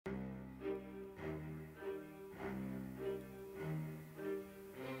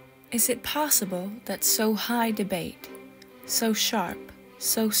Is it possible that so high debate, so sharp,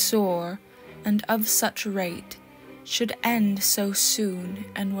 so sore, and of such rate, should end so soon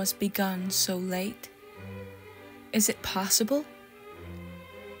and was begun so late? Is it possible?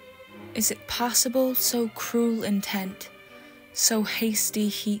 Is it possible so cruel intent, so hasty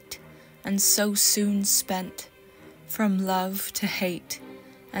heat, and so soon spent, from love to hate,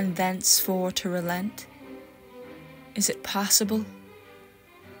 and thence for to relent? Is it possible?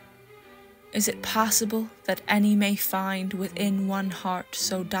 Is it possible that any may find within one heart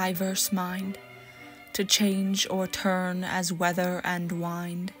so diverse mind, to change or turn as weather and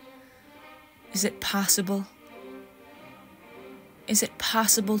wind? Is it possible? Is it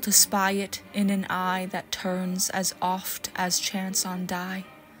possible to spy it in an eye that turns as oft as chance on die,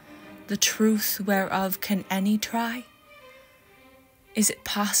 the truth whereof can any try? Is it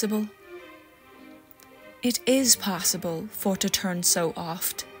possible? It is possible for to turn so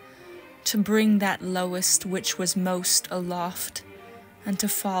oft, to bring that lowest which was most aloft, and to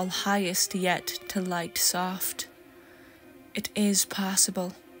fall highest yet to light soft. It is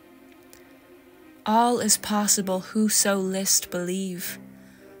possible. All is possible whoso list believe.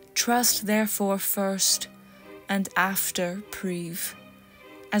 Trust therefore first, and after prieve,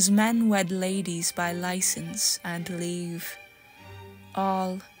 as men wed ladies by license and leave.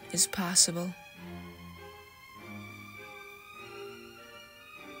 All is possible.